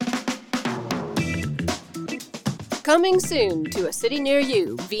Coming soon to a city near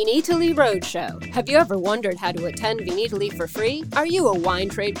you, Vinitaly Roadshow. Have you ever wondered how to attend Vinitaly for free? Are you a wine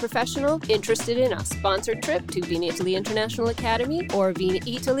trade professional interested in a sponsored trip to Vinitaly International Academy or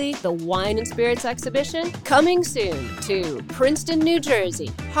Vinitaly, the Wine and Spirits Exhibition? Coming soon to Princeton, New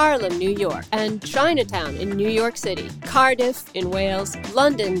Jersey, Harlem, New York, and Chinatown in New York City, Cardiff in Wales,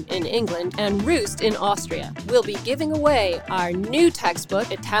 London in England, and Roost in Austria. We'll be giving away our new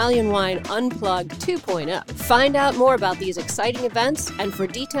textbook, Italian Wine Unplugged 2.0. Find out more about these exciting events, and for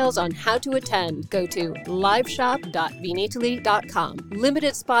details on how to attend, go to liveshop.vinitaly.com.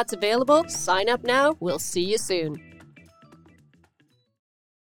 Limited spots available. Sign up now. We'll see you soon.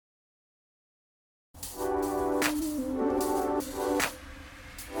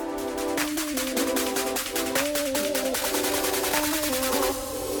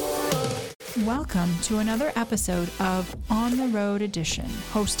 Welcome to another episode of On the Road Edition,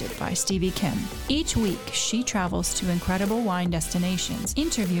 hosted by Stevie Kim. Each week, she travels to incredible wine destinations,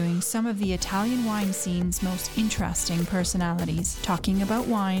 interviewing some of the Italian wine scene's most interesting personalities, talking about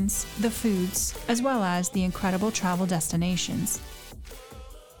wines, the foods, as well as the incredible travel destinations.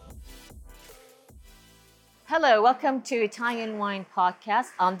 Hello, welcome to Italian Wine Podcast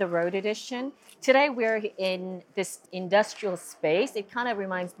On the Road Edition. Today we're in this industrial space. It kind of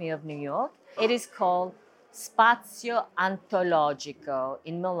reminds me of New York. It is called Spazio Antologico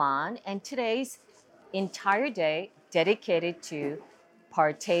in Milan, and today's entire day dedicated to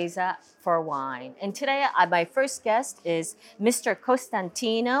Partesa for wine. And today my first guest is Mr.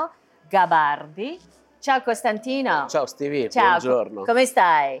 Costantino Gabardi. Ciao Costantino. Ciao Stevie, Ciao, buongiorno. Come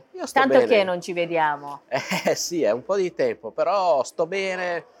stai? Io sto Tanto bene. che non ci vediamo. Sì, è un po' di tempo, però sto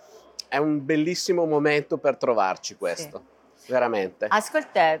bene. È un bellissimo momento per trovarci questo, veramente.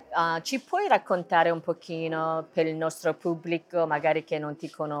 Ascolta, ci puoi raccontare un pochino per il nostro pubblico, magari che non ti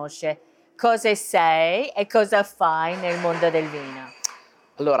conosce, cosa sei e cosa fai nel mondo del vino?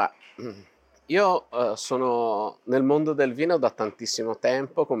 Allora, io sono nel mondo del vino da tantissimo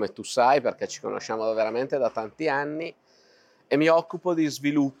tempo, come tu sai, perché ci conosciamo veramente da tanti anni, e mi occupo di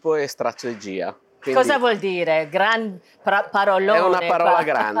sviluppo e strategia. Quindi cosa vuol dire? Parolone. è una parola qua.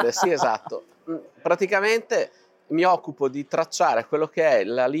 grande, sì, esatto. Praticamente mi occupo di tracciare quello che è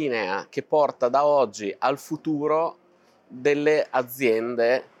la linea che porta da oggi al futuro delle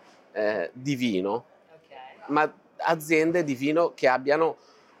aziende di vino, ma aziende di vino che abbiano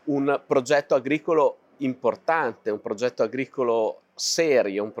un progetto agricolo importante, un progetto agricolo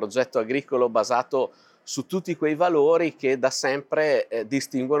serio, un progetto agricolo basato su tutti quei valori che da sempre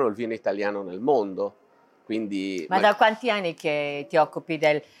distinguono il vino italiano nel mondo. Quindi, Ma da quanti anni che ti occupi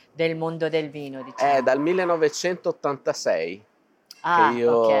del mondo del vino, diciamo? È dal 1986 che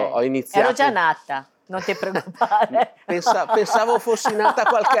io ho iniziato. Ero già nata, non ti preoccupare. Pensavo fossi nata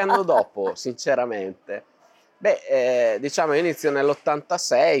qualche anno dopo, sinceramente. Diciamo, io inizio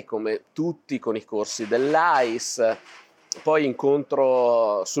nell'86 come tutti con i corsi dell'AIS, poi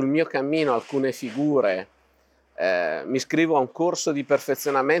incontro sul mio cammino alcune figure, mi iscrivo a un corso di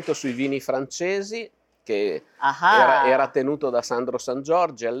perfezionamento sui vini francesi che era tenuto da Sandro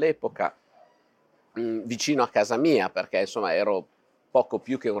Sangiorgi all'epoca, vicino a casa mia, perché insomma ero poco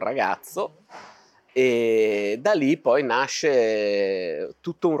più che un ragazzo, e da lì poi nasce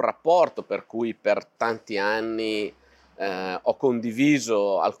tutto un rapporto per cui per tanti anni ho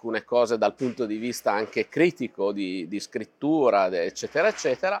condiviso alcune cose dal punto di vista anche critico, di scrittura, eccetera,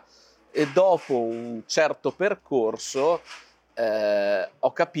 eccetera, e dopo un certo percorso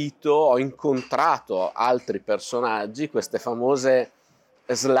ho incontrato altri personaggi, queste famose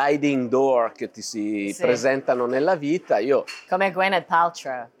sliding door che ti si presentano nella vita. Io, come Gwyneth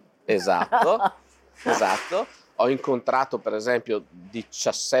Paltrow. Esatto. Ho incontrato per esempio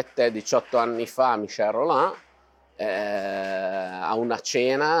 17-18 anni fa Michel Rolland a una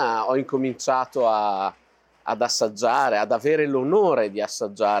cena, ho incominciato ad assaggiare, ad avere l'onore di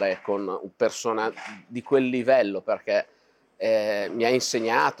assaggiare con una persona di quel livello, perché mi ha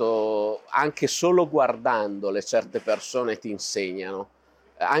insegnato, anche solo guardandole, certe persone ti insegnano,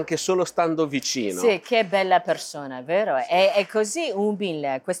 anche solo stando vicino. Sì, che bella persona, vero? È così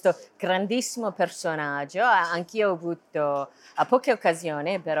umile, questo grandissimo personaggio. Anch'io ho avuto, a poche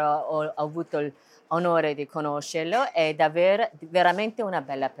occasioni, però ho avuto l'onore di conoscerlo, è davvero veramente una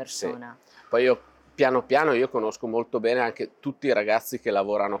bella persona. Sì. Poi io piano piano conosco molto bene anche tutti i ragazzi che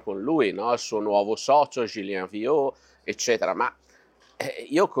lavorano con lui, no? Il suo nuovo socio, Julien Viau, eccetera, ma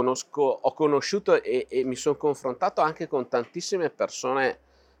io ho conosciuto e mi sono confrontato anche con tantissime persone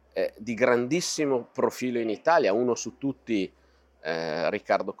di grandissimo profilo in Italia, uno su tutti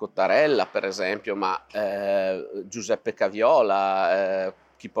Riccardo Cottarella per esempio, ma Giuseppe Caviola,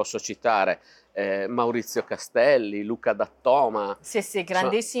 chi posso citare? Maurizio Castelli, Luca Dattoma. Sì,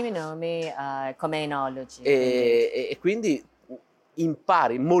 grandissimi nomi come enologi. E quindi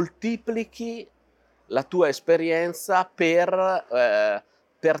impari, moltiplichi la tua esperienza per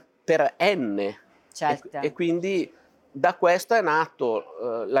N. Certo. E quindi da questo è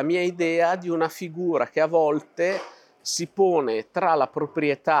nato la mia idea di una figura che a volte si pone tra la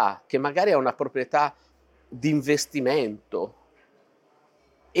proprietà, che magari è una proprietà di investimento,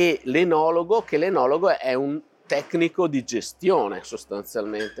 e l'enologo, che l'enologo è un tecnico di gestione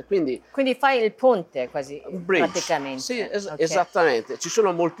sostanzialmente. Quindi fai il ponte quasi, bridge, praticamente. sì, Okay. esattamente. Ci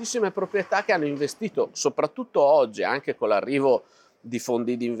sono moltissime proprietà che hanno investito, soprattutto oggi, anche con l'arrivo di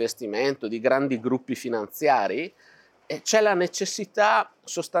fondi di investimento, di grandi gruppi finanziari, e c'è la necessità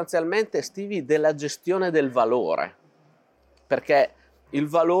sostanzialmente, Stevie, della gestione del valore, perché il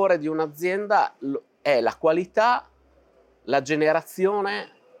valore di un'azienda è la qualità, la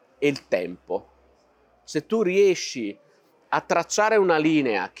generazione e il tempo. Se tu riesci a tracciare una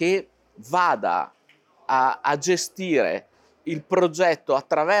linea che vada a gestire il progetto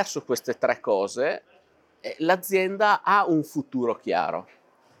attraverso queste tre cose, l'azienda ha un futuro chiaro.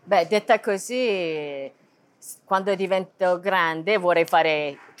 Beh, detta così, quando divento grande vorrei fare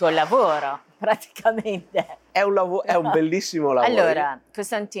il tuo lavoro, praticamente. È un bellissimo lavoro. Allora,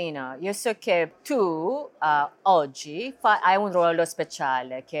 Costantino, io so che tu oggi hai un ruolo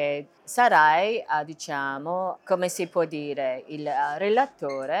speciale, che sarai, diciamo, come si può dire, il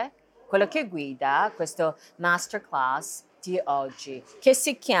relatore, quello che guida questo masterclass di oggi, che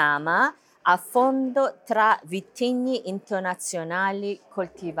si chiama A fondo tra vitigni internazionali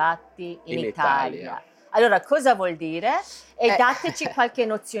coltivati in Italia. Allora, cosa vuol dire? E dateci qualche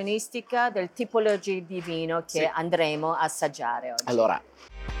nozionistica del tipologia di vino che andremo a assaggiare oggi. Allora,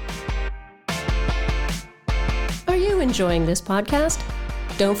 Are you enjoying this podcast?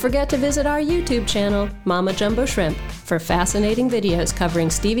 Don't forget to visit our YouTube channel, Mama Jumbo Shrimp, for fascinating videos covering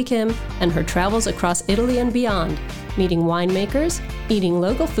Stevie Kim and her travels across Italy and beyond, meeting winemakers, eating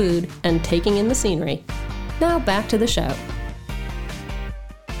local food, and taking in the scenery. Now back to the show.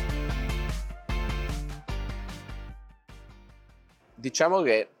 diciamo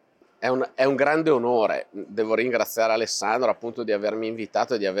che è un grande onore. Devo ringraziare Alessandro appunto di avermi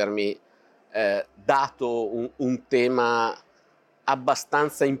invitato e di avermi dato un tema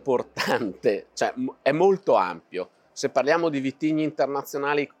abbastanza importante, cioè è molto ampio. Se parliamo di vitigni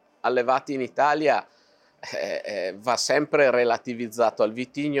internazionali allevati in Italia, va sempre relativizzato al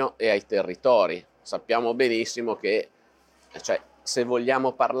vitigno e ai territori. Sappiamo benissimo che, cioè, se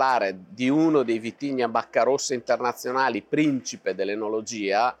vogliamo parlare di uno dei vitigni a bacca rossa internazionali, principe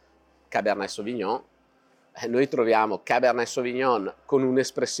dell'enologia, Cabernet Sauvignon, noi troviamo Cabernet Sauvignon con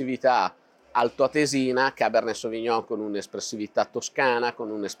un'espressività altoatesina, Cabernet Sauvignon con un'espressività toscana, con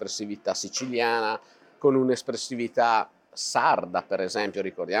un'espressività siciliana, con un'espressività sarda, per esempio.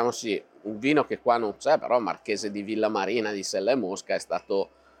 Ricordiamoci un vino che qua non c'è, però Marchese di Villamarina di Sella e Mosca è stato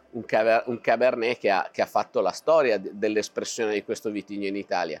un Cabernet che ha fatto la storia dell'espressione di questo vitigno in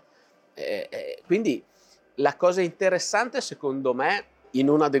Italia. Quindi la cosa interessante, secondo me, in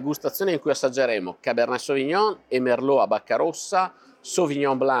una degustazione in cui assaggeremo Cabernet Sauvignon e Merlot a bacca rossa,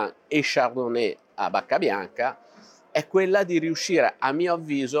 Sauvignon Blanc e Chardonnay a bacca bianca, è quella di riuscire, a mio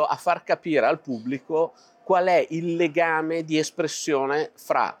avviso, a far capire al pubblico qual è il legame di espressione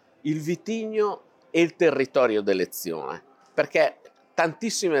fra il vitigno e il territorio d'elezione. Perché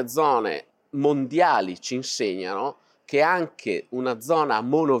tantissime zone mondiali ci insegnano che anche una zona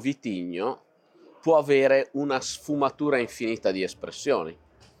monovitigno può avere una sfumatura infinita di espressioni.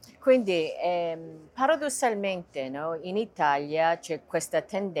 Quindi paradossalmente, no, in Italia c'è questa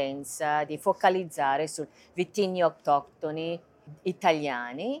tendenza di focalizzare su vitigni autoctoni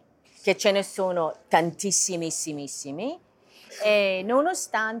italiani, che ce ne sono tantissimissimissimi, e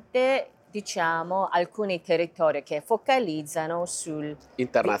nonostante, diciamo, alcuni territori che focalizzano sul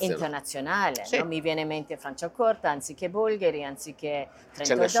internazionale. Sì. No? Mi viene in mente Franciacorta anziché Bolgheri, anziché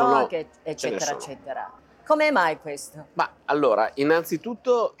Trento DOC, eccetera, eccetera. Come mai questo? Ma allora,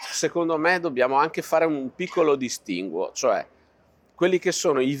 innanzitutto, secondo me dobbiamo anche fare un piccolo distinguo, cioè quelli che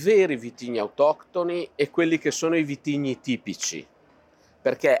sono i veri vitigni autoctoni e quelli che sono i vitigni tipici.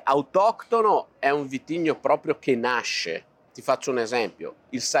 Perché autoctono è un vitigno proprio che nasce. Ti faccio un esempio,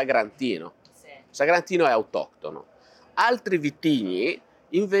 il Sagrantino. Sì. Il Sagrantino è autoctono. Altri vitigni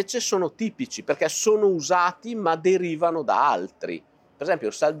invece sono tipici perché sono usati ma derivano da altri. Per esempio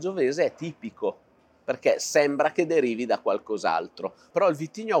il Sangiovese è tipico perché sembra che derivi da qualcos'altro. Però il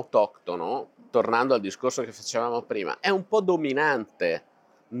vitigno autoctono, tornando al discorso che facevamo prima, è un po' dominante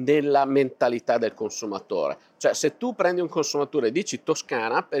nella mentalità del consumatore. Cioè, se tu prendi un consumatore e dici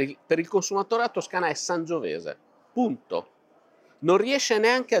Toscana, per il consumatore la Toscana è Sangiovese, punto. Non riesce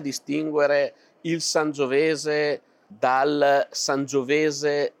neanche a distinguere il sangiovese dal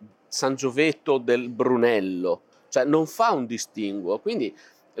sangioveto del Brunello, cioè non fa un distinguo. Quindi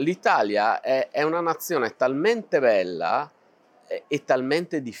l'Italia è una nazione talmente bella e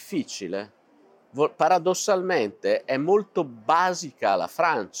talmente difficile. Paradossalmente è molto basica la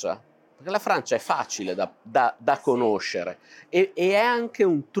Francia, perché la Francia è facile da conoscere e è anche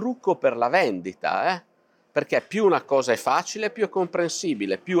un trucco per la vendita, perché più una cosa è facile, più è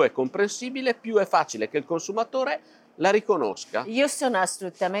comprensibile, più è facile che il consumatore la riconosca. Io sono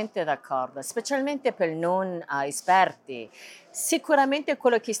assolutamente d'accordo, specialmente per non esperti. Sicuramente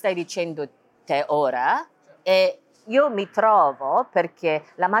quello che stai dicendo te ora è io mi trovo perché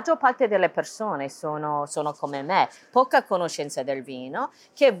la maggior parte delle persone sono come me, poca conoscenza del vino,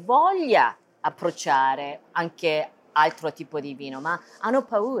 che voglia approcciare anche altro tipo di vino, ma hanno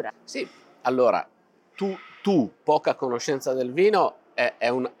paura. Sì, allora tu poca conoscenza del vino è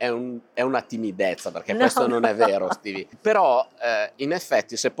una timidezza, perché questo non è vero, Stevie. Però in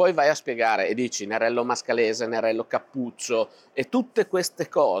effetti se poi vai a spiegare e dici Nerello Mascalese, Nerello Cappuccio e tutte queste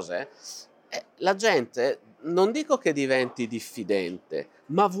cose, la gente non dico che diventi diffidente,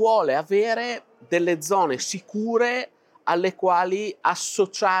 ma vuole avere delle zone sicure alle quali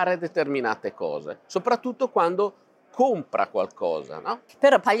associare determinate cose, soprattutto quando compra qualcosa, no?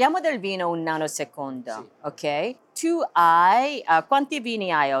 Però parliamo del vino un nanosecondo, Sì. ok? Tu hai, quanti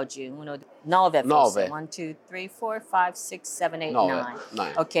vini hai oggi? 9 forse? 9. 1, 2, 3, 4, 5, 6, 7, 8, 9.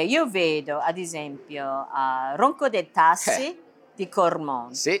 9. Ok, io vedo ad esempio Ronco dei Tassi di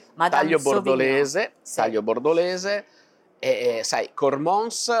Cormont. Sì, Madame taglio Sauvignon. bordolese, Sì. taglio bordolese e sai,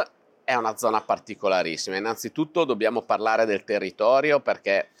 Cormons è una zona particolarissima. Innanzitutto dobbiamo parlare del territorio,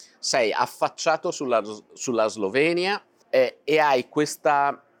 perché sei affacciato sulla Slovenia e hai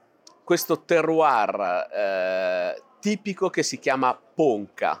questo terroir tipico che si chiama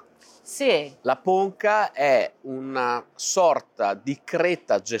Ponca. Sì, La Ponca è una sorta di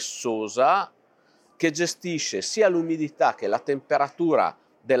creta gessosa che gestisce sia l'umidità che la temperatura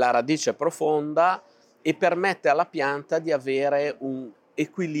della radice profonda e permette alla pianta di avere un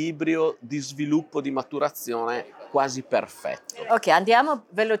equilibrio di sviluppo, di maturazione quasi perfetto. ok, andiamo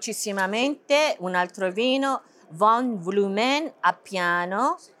velocissimamente. Un altro vino, Von Volumen a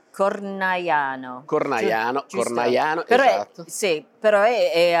piano Cornaiano. Cornaiano, Giusto? Cornaiano, Però esatto. sì, però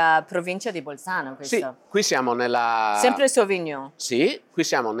è provincia di Bolzano questo. Sì, qui siamo nella... Sempre Sauvignon. Sì, qui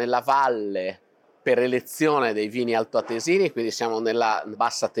siamo nella valle per elezione dei vini altoatesini, quindi siamo nella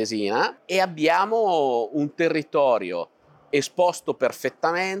Bassa Tesina e abbiamo un territorio esposto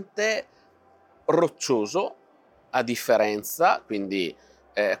perfettamente, roccioso a differenza, quindi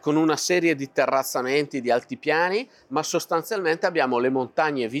con una serie di terrazzamenti di altipiani, ma sostanzialmente abbiamo le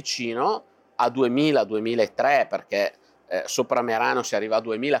montagne vicino a 2000-2003, perché sopra Merano si arriva a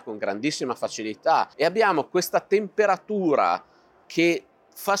 2000 con grandissima facilità e abbiamo questa temperatura che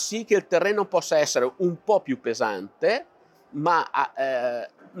fa sì che il terreno possa essere un po' più pesante, ma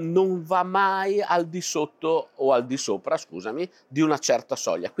non va mai al di sotto o al di sopra, scusami, di una certa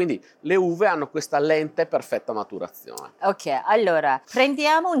soglia. Quindi le uve hanno questa lenta e perfetta maturazione. Ok, allora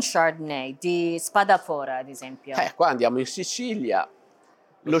prendiamo un Chardonnay di Spadafora, ad esempio. Qua andiamo in Sicilia.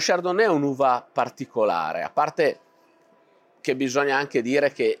 Lo Chardonnay è un'uva particolare, a parte che bisogna anche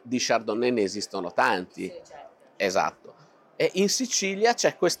dire che di Chardonnay ne esistono tanti. Sì, certo. Esatto. E in Sicilia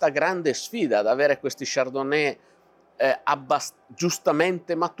c'è questa grande sfida ad avere questi Chardonnay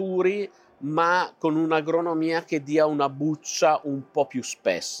giustamente maturi, ma con un'agronomia che dia una buccia un po' più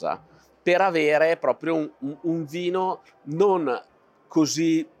spessa, per avere proprio un vino non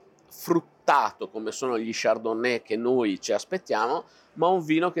così fruttato come sono gli Chardonnay che noi ci aspettiamo, ma un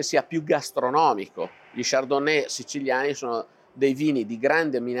vino che sia più gastronomico. Gli Chardonnay siciliani sono dei vini di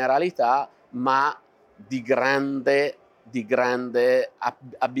grande mineralità, ma di grande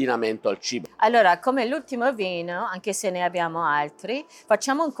abbinamento al cibo. Allora, come l'ultimo vino, anche se ne abbiamo altri,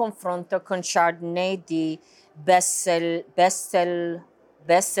 facciamo un confronto con Chardonnay di Bessellerhof.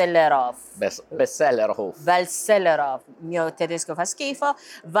 Bessellerhof. Mio tedesco fa schifo.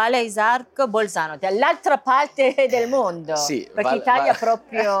 Valle Isarco, Bolzano, dall'altra parte del mondo. Sì, perché l'Italia è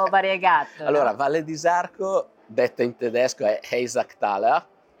proprio variegato. Allora, no? Valle d'Isarco, detta in tedesco è Heisacktaler,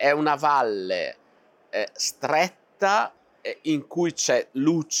 è una valle stretta in cui c'è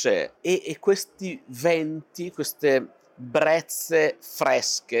luce e questi venti, queste brezze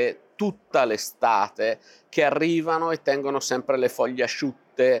fresche tutta l'estate che arrivano e tengono sempre le foglie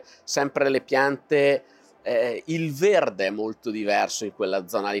asciutte, sempre le piante il verde è molto diverso in quella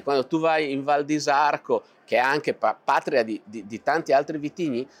zona lì. Quando tu vai in Val di Isarco, che è anche patria di tanti altri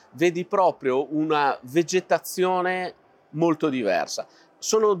vitigni, vedi proprio una vegetazione molto diversa.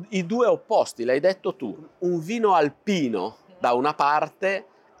 Sono i due opposti, l'hai detto tu, un vino alpino da una parte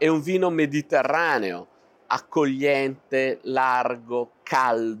e un vino mediterraneo, accogliente, largo,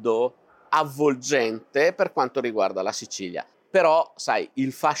 caldo, avvolgente per quanto riguarda la Sicilia. Però, sai,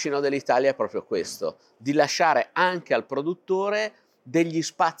 il fascino dell'Italia è proprio questo, di lasciare anche al produttore degli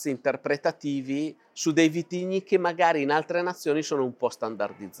spazi interpretativi su dei vitigni che magari in altre nazioni sono un po'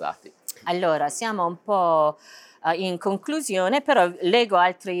 standardizzati. Allora, siamo un po' in conclusione, però leggo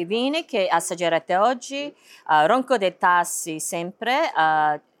altri vini che assaggerete oggi. Ronco dei Tassi sempre,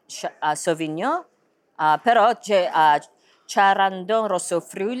 Sauvignon, però c'è Charandon Rosso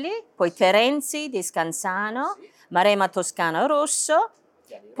Friuli, poi Terenzi di Scansano, Maremma Toscano Rosso,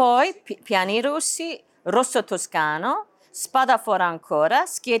 poi Piani Rossi, Rosso Toscano, Spadafora ancora,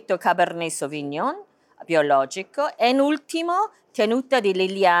 Schietto Cabernet Sauvignon, biologico, e in ultimo Tenuta di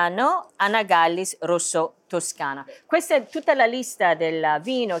Liliano, Anagallis Rosso Toscana. Questa è tutta la lista del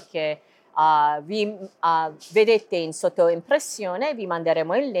vino che vedete in sottoimpressione, vi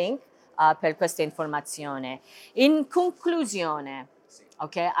manderemo il link per questa informazione. In conclusione,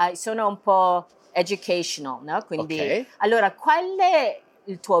 ok, sono un po' educational, no? Quindi, allora, qual è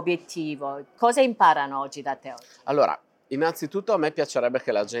il tuo obiettivo? Cosa imparano oggi da te? Allora, innanzitutto a me piacerebbe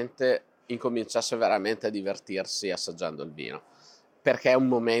che la gente incominciasse veramente a divertirsi assaggiando il vino, perché è un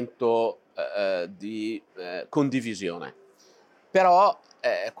momento di condivisione. Però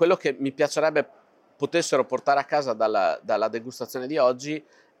quello che mi piacerebbe potessero portare a casa dalla degustazione di oggi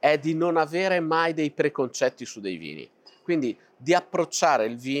è di non avere mai dei preconcetti su dei vini, quindi di approcciare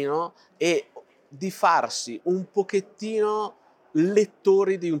il vino e di farsi un pochettino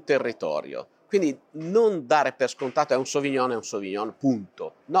lettori di un territorio, quindi non dare per scontato è un Sauvignon,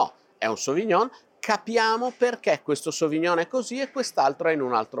 punto. No, è un Sauvignon, capiamo perché questo Sauvignon è così e quest'altro è in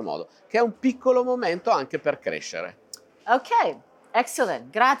un altro modo, che è un piccolo momento anche per crescere. Ok,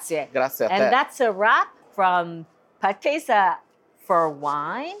 excellent, grazie. Grazie a te. And that's a wrap from Patesa for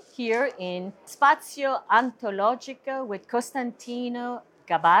Wine here in Spazio Antologico with Costantino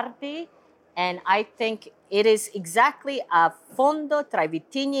Gabardi. And I think it is exactly a fondo tra i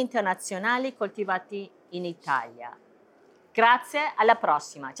vitigni internazionali coltivati in Italia. Grazie, alla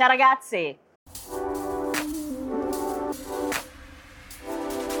prossima. Ciao ragazzi!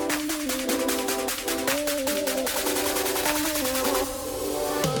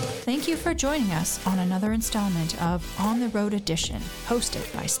 Thank you for joining us on another installment of On the Road Edition, hosted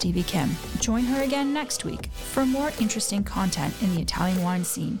by Stevie Kim. Join her again next week for more interesting content in the Italian wine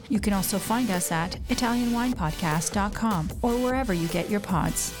scene. You can also find us at ItalianWinePodcast.com or wherever you get your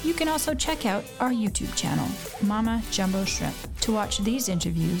pods. You can also check out our YouTube channel, Mama Jumbo Shrimp, to watch these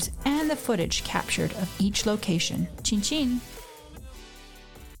interviews and the footage captured of each location. Chin chin!